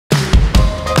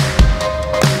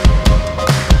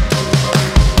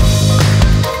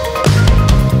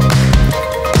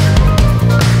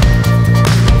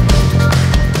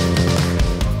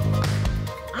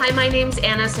name's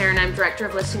Anna Serin. I'm Director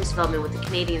of Listings Development with the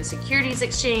Canadian Securities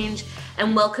Exchange,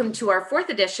 and welcome to our fourth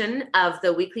edition of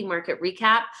the Weekly Market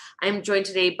Recap. I'm joined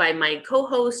today by my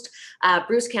co-host,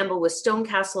 Bruce Campbell with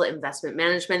StoneCastle Investment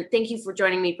Management. Thank you for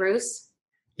joining me, Bruce.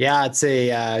 Yeah, it's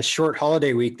a short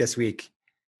holiday week this week.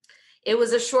 It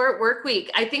was a short work week.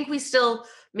 I think we still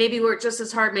maybe worked just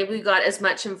as hard. Maybe we got as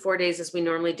much in 4 days as we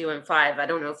normally do in 5. I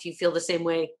don't know if you feel the same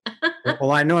way.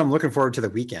 Well, I know I'm looking forward to the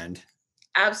weekend.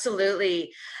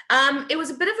 Absolutely. It was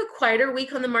a bit of a quieter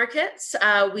week on the markets.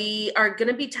 We are going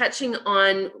to be touching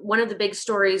on one of the big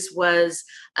stories was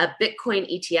a Bitcoin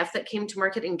ETF that came to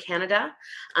market in Canada.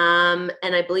 And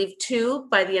I believe 2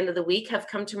 by the end of the week have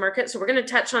come to market. So we're going to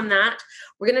touch on that.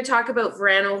 We're going to talk about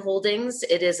Verano Holdings.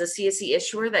 It is a CSE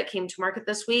issuer that came to market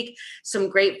this week. Some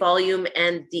great volume,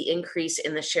 and the increase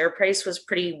in the share price was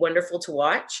pretty wonderful to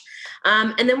watch.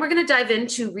 And then we're going to dive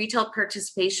into retail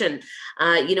participation.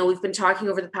 We've been talking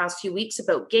over the past few weeks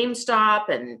about GameStop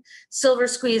and silver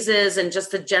squeezes and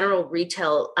just the general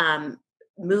retail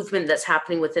movement that's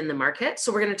happening within the market.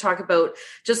 So we're going to talk about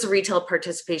just the retail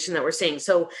participation that we're seeing.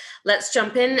 So let's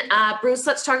jump in. Bruce,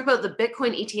 let's talk about the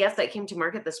Bitcoin ETF that came to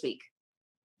market this week.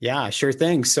 Yeah, sure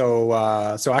thing. So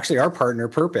actually our partner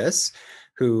Purpose,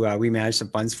 who we manage some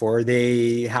funds for,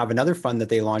 they have another fund that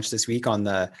they launched this week on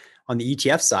the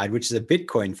ETF side, which is a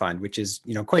Bitcoin fund, which is,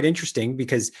 quite interesting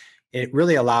because it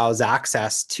really allows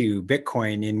access to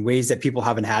Bitcoin in ways that people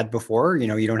haven't had before.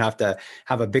 You don't have to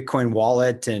have a Bitcoin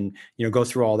wallet and, go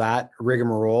through all that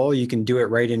rigmarole. You can do it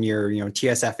right in your,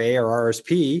 TSFA or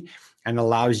RSP, and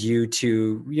allows you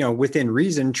to, within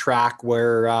reason, track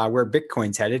where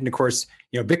Bitcoin's headed. And of course,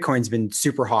 Bitcoin's been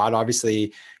super hot.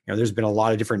 Obviously, there's been a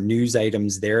lot of different news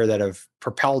items there that have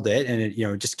propelled it, and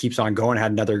it, just keeps on going.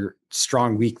 Had another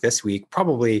strong week this week,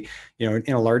 probably, in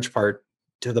a large part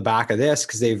to the back of this,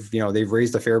 because they've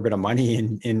raised a fair bit of money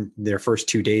in their first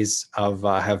 2 days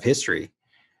of history.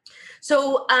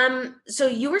 So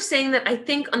you were saying that I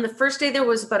think on the first day there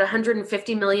was about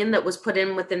 150 million that was put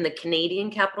in within the Canadian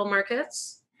capital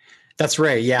markets. That's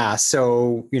right. Yeah.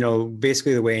 So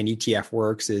basically the way an ETF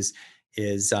works is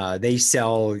they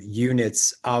sell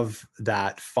units of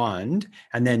that fund,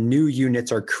 and then new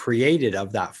units are created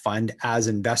of that fund as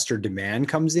investor demand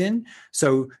comes in.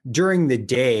 So during the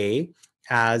day,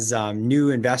 as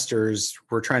new investors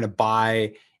were trying to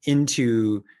buy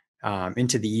into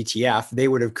the ETF, they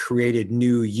would have created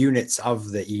new units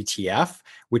of the ETF,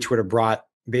 which would have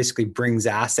brings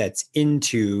assets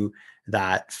into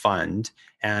that fund.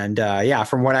 And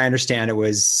from what I understand, it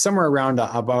was somewhere around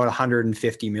about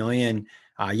 150 million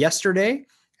yesterday.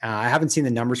 I haven't seen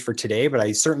the numbers for today, but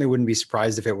I certainly wouldn't be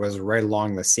surprised if it was right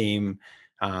along the same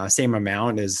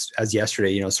amount as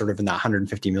yesterday, sort of in that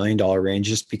 $150 million range,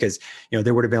 just because,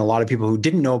 there would have been a lot of people who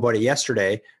didn't know about it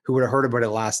yesterday, who would have heard about it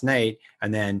last night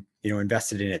and then,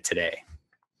 invested in it today.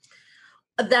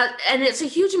 And it's a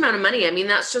huge amount of money. I mean,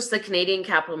 that's just the Canadian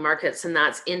capital markets, and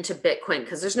that's into Bitcoin,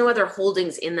 because there's no other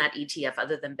holdings in that ETF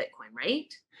other than Bitcoin,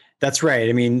 right? That's right.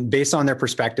 I mean, based on their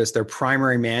prospectus, their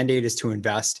primary mandate is to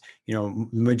invest,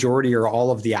 majority or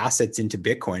all of the assets into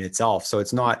Bitcoin itself. So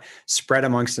it's not spread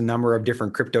amongst a number of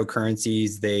different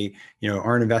cryptocurrencies. They,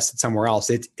 aren't invested somewhere else.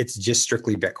 It's just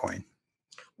strictly Bitcoin.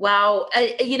 Wow.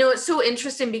 It's so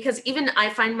interesting because even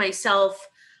I find myself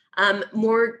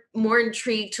more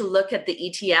intrigued to look at the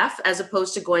ETF as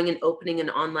opposed to going and opening an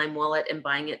online wallet and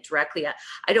buying it directly.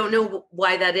 I don't know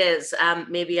why that is.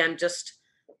 Maybe I'm just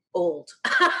old.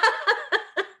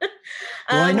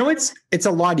 Well, I know it's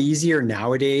a lot easier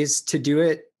nowadays to do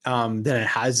it than it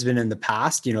has been in the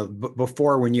past.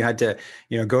 Before, when you had to,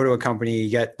 go to a company,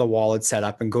 get the wallet set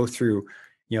up and go through,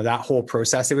 that whole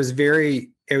process, it was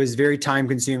very time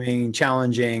consuming,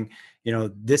 challenging.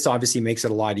 This obviously makes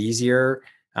it a lot easier.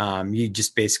 You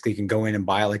just basically can go in and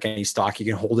buy it like any stock. You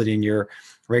can hold it in your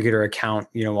regular account.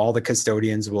 All the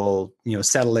custodians will,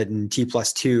 settle it in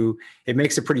T+2. It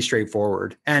makes it pretty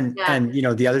straightforward. And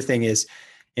the other thing is,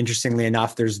 interestingly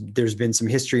enough, there's been some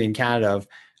history in Canada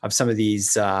of some of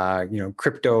these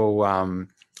crypto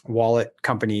wallet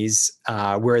companies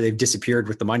where they've disappeared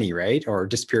with the money, right, or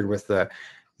disappeared with the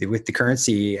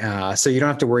currency. So you don't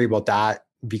have to worry about that,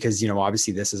 because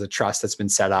obviously this is a trust that's been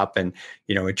set up, and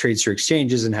it trades through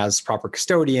exchanges and has proper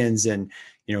custodians, and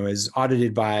is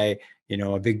audited by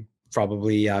a big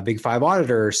 5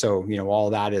 auditor. So all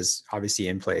that is obviously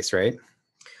in place, right?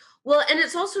 Well, and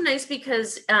it's also nice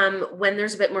because when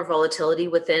there's a bit more volatility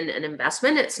within an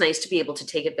investment, it's nice to be able to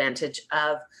take advantage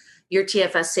of your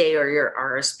TFSA or your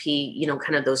RSP,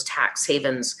 kind of those tax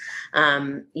havens,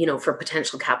 for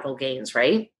potential capital gains,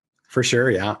 right? For sure,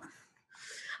 yeah.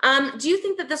 Do you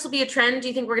think that this will be a trend? Do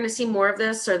you think we're going to see more of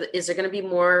this, or is there going to be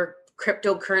more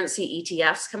cryptocurrency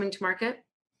ETFs coming to market?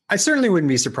 I certainly wouldn't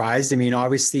be surprised. I mean,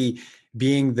 obviously,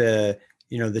 being the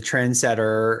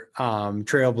trendsetter,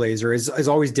 trailblazer is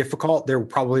always difficult. There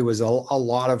probably was a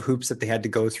lot of hoops that they had to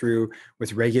go through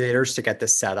with regulators to get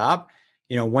this set up.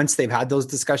 Once they've had those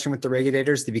discussions with the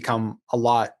regulators, they become a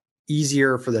lot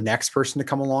easier for the next person to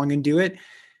come along and do it.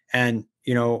 And,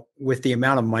 with the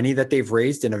amount of money that they've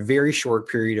raised in a very short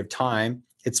period of time,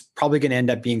 it's probably going to end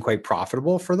up being quite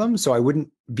profitable for them. So I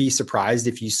wouldn't be surprised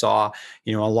if you saw,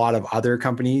 a lot of other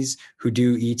companies who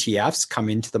do ETFs come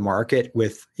into the market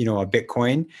with, a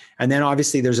Bitcoin. And then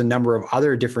obviously there's a number of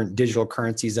other different digital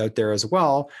currencies out there as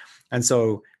well. And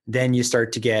so then you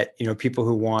start to get, people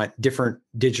who want different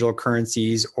digital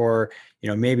currencies, or,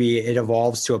 maybe it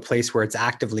evolves to a place where it's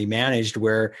actively managed,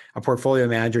 where a portfolio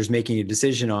manager is making a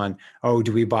decision on, oh,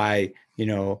 do we buy,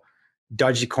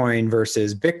 Dogecoin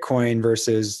versus Bitcoin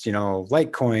versus,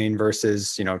 Litecoin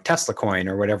versus, Tesla coin,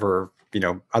 or whatever,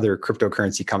 other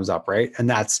cryptocurrency comes up, right? And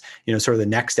that's, sort of the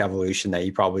next evolution that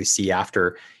you probably see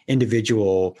after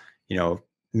individual,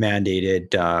 mandated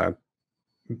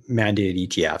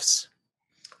ETFs.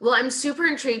 Well, I'm super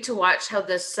intrigued to watch how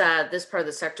this part of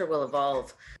the sector will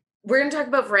evolve. We're going to talk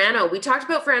about Verano. We talked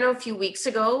about Verano a few weeks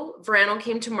ago. Verano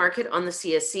came to market on the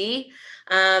CSE.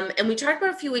 And we talked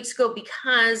about it a few weeks ago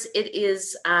because it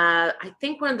is, I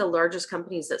think, one of the largest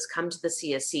companies that's come to the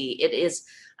CSE. It is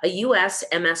a US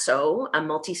MSO, a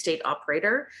multi-state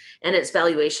operator, and its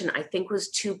valuation, I think,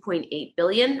 was $2.8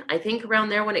 billion, I think, around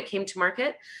there when it came to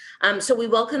market. So we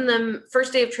welcomed them.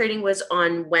 First day of trading was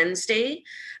on Wednesday.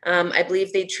 I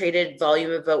believe they traded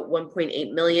volume about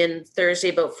 1.8 million. Thursday,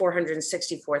 about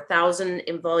 464,000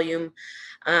 in volume.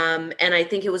 And I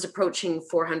think it was approaching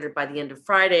 400 by the end of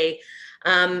Friday.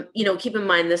 Keep in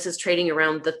mind, this is trading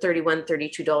around the $31,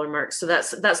 $32 mark. So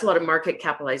that's a lot of market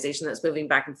capitalization that's moving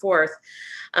back and forth.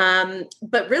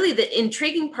 But really the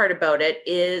intriguing part about it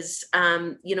is,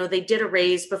 they did a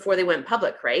raise before they went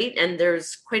public, right? And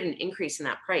there's quite an increase in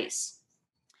that price.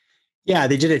 Yeah,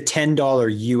 they did a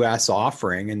 $10 US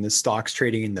offering, and the stock's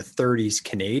trading in the 30s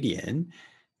Canadian.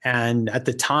 And at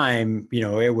the time,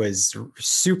 it was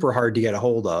super hard to get a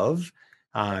hold of.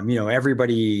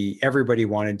 Everybody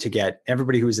wanted to get,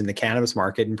 everybody who was in the cannabis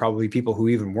market, and probably people who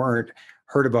even weren't,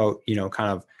 heard about, kind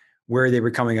of where they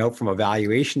were coming out from a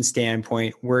valuation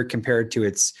standpoint, where compared to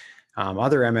its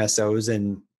other MSOs,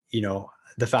 and,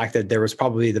 the fact that there was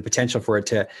probably the potential for it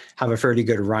to have a fairly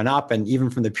good run up. And even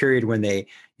from the period when they,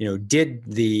 did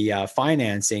the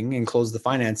financing and closed the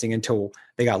financing until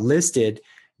they got listed,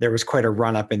 there was quite a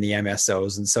run up in the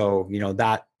MSOs. And so,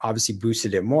 that obviously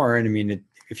boosted it more. And I mean,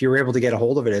 if you were able to get a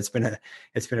hold of it, it's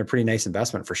been a pretty nice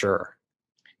investment for sure.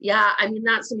 Yeah, I mean,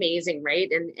 that's amazing, right?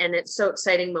 And it's so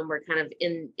exciting when we're kind of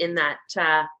in that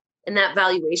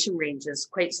valuation range. Is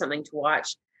quite something to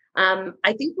watch.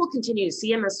 I think we'll continue to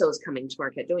see MSOs coming to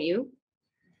market, don't you?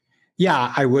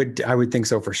 Yeah, I would think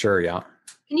so for sure. Yeah.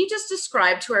 Can you just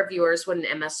describe to our viewers what an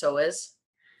MSO is?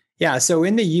 Yeah. So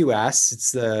in the US,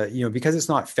 it's because it's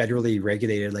not federally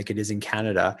regulated like it is in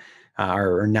Canada,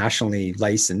 or nationally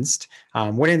licensed.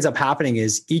 What ends up happening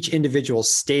is each individual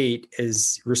state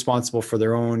is responsible for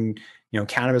their own,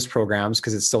 cannabis programs,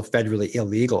 because it's still federally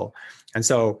illegal. And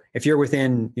so if you're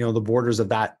within, the borders of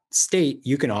that state,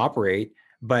 you can operate,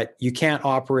 but you can't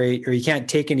operate, or you can't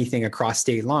take anything across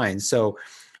state lines. So,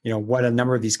 what a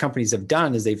number of these companies have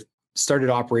done is they've started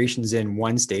operations in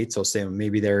one state. So say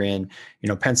maybe they're in,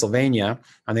 Pennsylvania,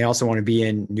 and they also want to be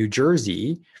in New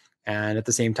Jersey, and at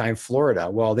the same time, Florida.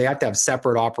 Well, they have to have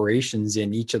separate operations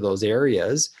in each of those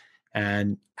areas.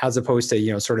 And as opposed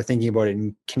to, sort of thinking about it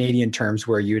in Canadian terms,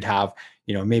 where you'd have,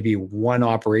 maybe one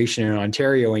operation in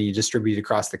Ontario and you distribute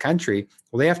across the country.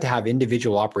 Well, they have to have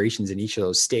individual operations in each of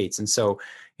those states. And so,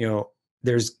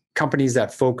 there's companies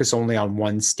that focus only on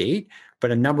one state,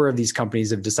 but a number of these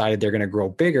companies have decided they're going to grow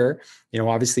bigger,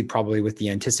 obviously probably with the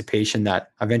anticipation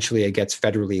that eventually it gets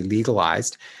federally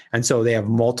legalized. And so they have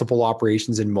multiple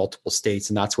operations in multiple states,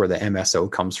 and that's where the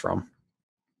MSO comes from.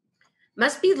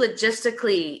 Must be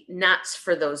logistically nuts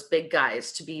for those big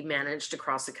guys to be managed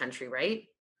across the country, right?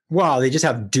 Well, they just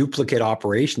have duplicate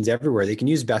operations everywhere. They can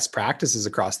use best practices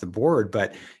across the board,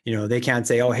 but they can't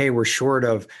say, "Oh, hey, we're short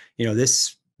of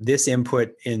this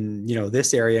input in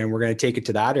this area, and we're going to take it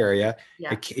to that area."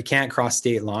 Yeah. It can't cross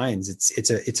state lines.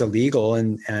 It's illegal,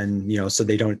 and so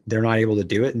they're not able to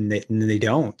do it, and they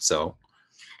don't. So.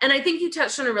 And I think you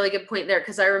touched on a really good point there,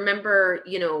 because I remember,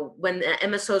 when the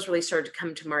MSOs really started to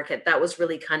come to market, that was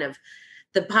really kind of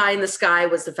the pie in the sky,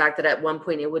 was the fact that at one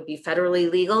point it would be federally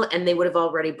legal, and they would have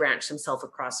already branched themselves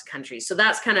across the country. So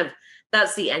that's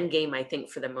the end game, I think,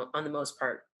 for them on the most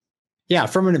part. Yeah,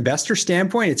 from an investor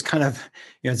standpoint, it's kind of,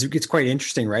 it's quite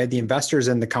interesting, right? The investors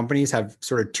and the companies have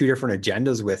sort of two different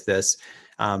agendas with this.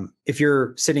 If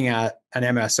you're sitting at an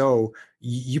MSO,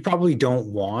 you probably don't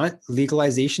want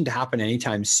legalization to happen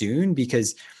anytime soon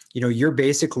because, you're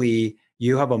basically,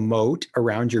 you have a moat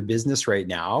around your business right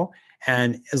now.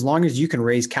 And as long as you can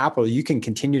raise capital, you can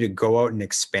continue to go out and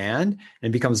expand, and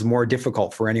it becomes more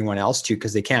difficult for anyone else to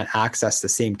because they can't access the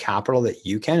same capital that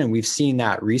you can. And we've seen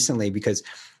that recently because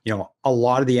a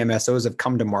lot of the MSOs have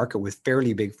come to market with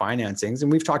fairly big financings.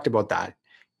 And we've talked about that,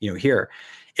 here.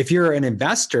 If you're an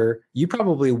investor, you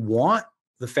probably want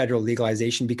the federal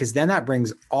legalization because then that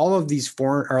brings all of these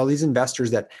foreign or all these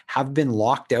investors that have been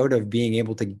locked out of being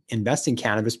able to invest in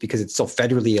cannabis because it's still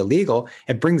federally illegal.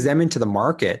 It brings them into the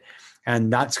market,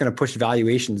 and that's going to push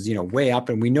valuations, way up.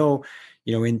 And we know,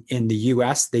 in the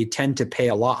US, they tend to pay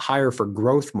a lot higher for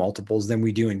growth multiples than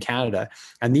we do in Canada.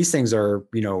 And these things are,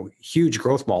 huge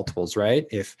growth multiples, right?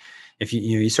 If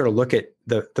you sort of look at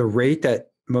the rate that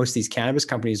most of these cannabis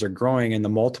companies are growing and the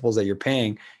multiples that you're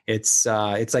paying, it's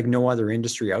like no other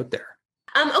industry out there.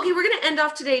 Okay, we're going to end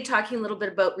off today talking a little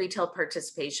bit about retail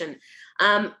participation.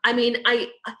 I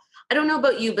don't know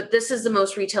about you, but this is the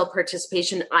most retail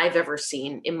participation I've ever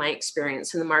seen in my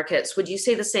experience in the markets. Would you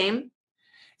say the same?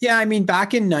 Yeah, I mean,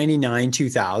 back in 99,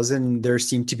 2000, there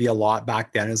seemed to be a lot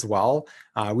back then as well.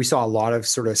 We saw a lot of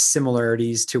sort of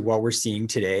similarities to what we're seeing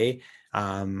today.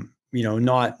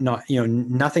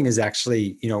 Nothing is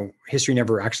actually, history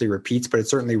never actually repeats, but it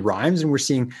certainly rhymes. And we're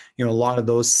seeing, a lot of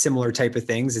those similar type of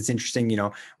things. It's interesting,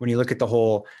 when you look at the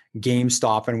whole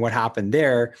GameStop and what happened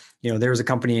there, there was a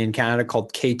company in Canada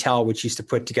called KTEL, which used to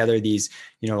put together these,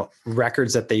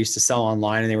 records that they used to sell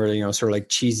online. And they were, sort of like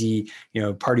cheesy,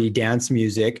 party dance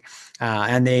music.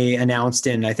 And they announced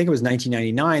in, I think it was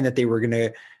 1999, that they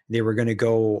were going to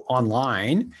go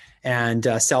online and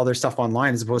sell their stuff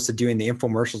online as opposed to doing the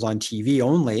infomercials on TV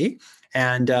only.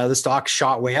 And the stock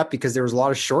shot way up because there was a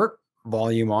lot of short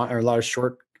volume on, or a lot of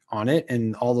short on it,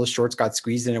 and all those shorts got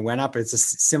squeezed and it went up. It's a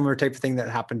similar type of thing that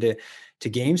happened to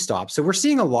GameStop. So we're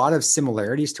seeing a lot of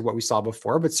similarities to what we saw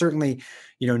before, but certainly,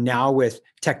 now with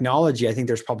technology, I think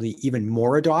there's probably even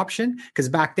more adoption because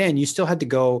back then you still had to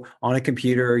go on a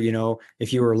computer,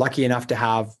 if you were lucky enough to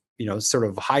have, sort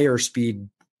of higher speed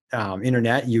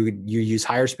internet, you use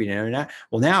higher speed internet.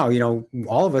 Well, now,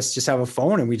 all of us just have a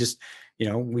phone and we just,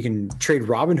 we can trade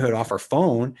Robinhood off our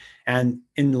phone. And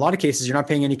in a lot of cases, you're not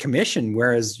paying any commission.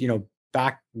 Whereas,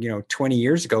 back, 20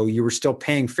 years ago, you were still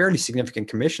paying fairly significant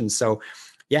commissions. So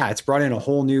yeah, it's brought in a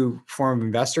whole new form of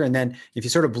investor. And then if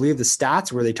you sort of believe the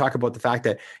stats where they talk about the fact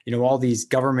that, all these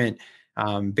government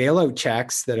bailout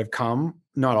checks that have come,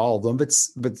 not all of them,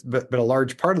 but a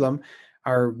large part of them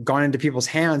are gone into people's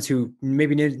hands who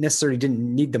maybe necessarily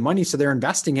didn't need the money. So they're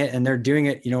investing it and they're doing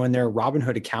it, in their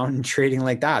Robinhood account and trading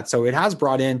like that. So it has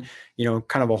brought in,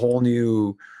 kind of a whole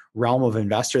new realm of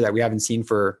investor that we haven't seen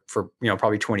for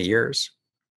probably 20 years.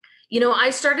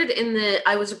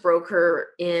 I was a broker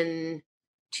in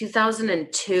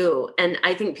 2002, and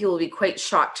I think people will be quite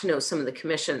shocked to know some of the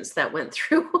commissions that went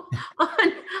through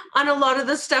on a lot of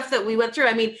the stuff that we went through.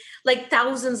 I mean, like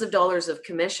thousands of dollars of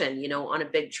commission, on a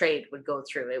big trade would go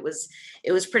through. It was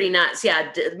pretty nuts.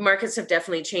 Yeah, markets have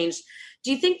definitely changed.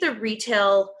 Do you think the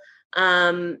retail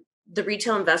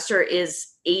investor is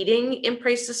aiding in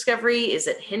price discovery? Is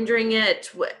it hindering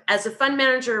it? As a fund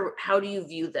manager, how do you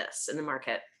view this in the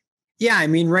market? Yeah, I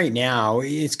mean, right now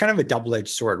it's kind of a double-edged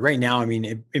sword. Right now, I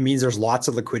mean, it means there's lots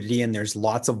of liquidity and there's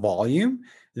lots of volume.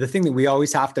 The thing that we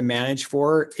always have to manage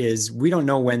for is we don't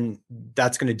know when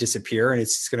that's going to disappear and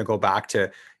it's just going to go back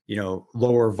to,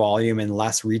 lower volume and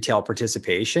less retail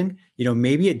participation.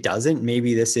 Maybe it doesn't.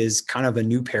 Maybe this is kind of a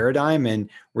new paradigm and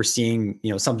we're seeing,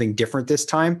 something different this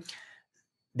time.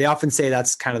 They often say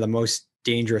that's kind of the most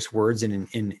dangerous words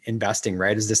in investing,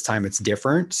 right? Is this time it's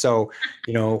different. So,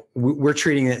 we're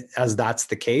treating it as that's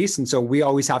the case. And so we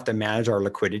always have to manage our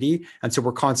liquidity. And so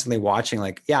we're constantly watching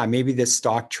like, yeah, maybe this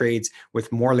stock trades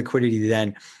with more liquidity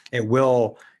than it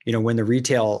will, when the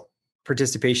retail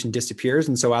participation disappears.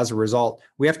 And so as a result,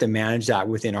 we have to manage that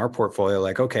within our portfolio.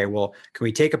 Like, okay, well, can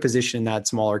we take a position in that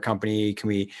smaller company? Can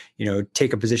we,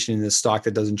 take a position in the stock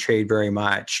that doesn't trade very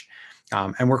much?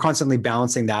 And we're constantly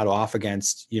balancing that off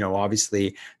against,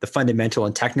 obviously the fundamental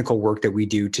and technical work that we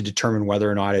do to determine whether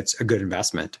or not it's a good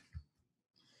investment.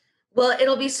 Well,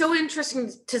 it'll be so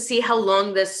interesting to see how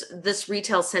long this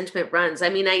retail sentiment runs. I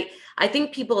mean, I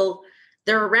think people,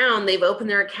 they're around, they've opened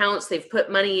their accounts, they've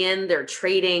put money in, they're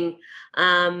trading.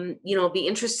 It'll be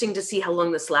interesting to see how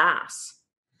long this lasts.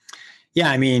 Yeah,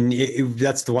 I mean,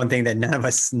 that's the one thing that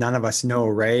none of us know,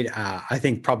 right? I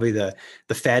think probably the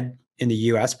Fed in the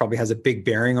US probably has a big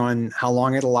bearing on how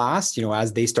long it'll last.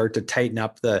 As they start to tighten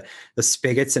up the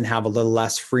spigots and have a little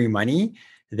less free money,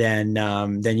 then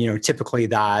typically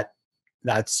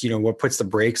that's what puts the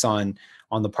brakes on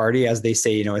the party. As they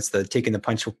say, it's the taking the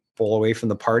punch bowl away from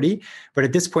the party. But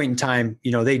at this point in time,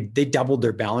 they doubled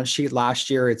their balance sheet last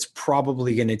year. It's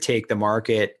probably going to take the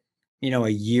market a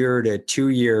year to 2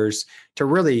 years to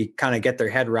really kind of get their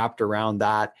head wrapped around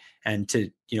that, and to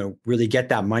really get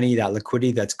that money, that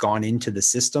liquidity that's gone into the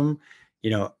system,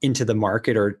 into the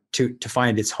market, or to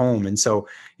find its home. And so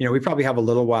we probably have a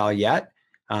little while yet,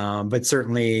 but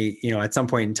certainly at some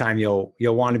point in time you'll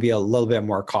want to be a little bit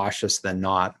more cautious than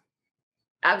not.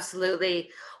 Absolutely.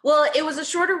 Well, it was a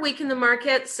shorter week in the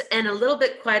markets and a little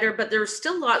bit quieter, but there's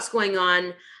still lots going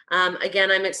on. Again,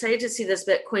 I'm excited to see this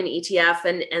Bitcoin ETF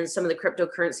and some of the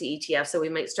cryptocurrency ETFs that we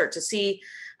might start to see.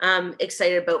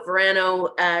 Excited about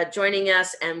Verano joining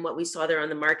us and what we saw there on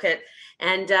the market.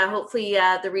 And hopefully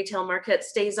the retail market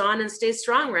stays on and stays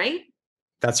strong, right?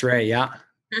 That's right. Yeah.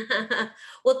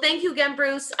 Well, thank you again,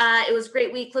 Bruce. It was a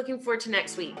great week. Looking forward to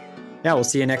next week. Yeah. We'll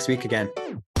see you next week again.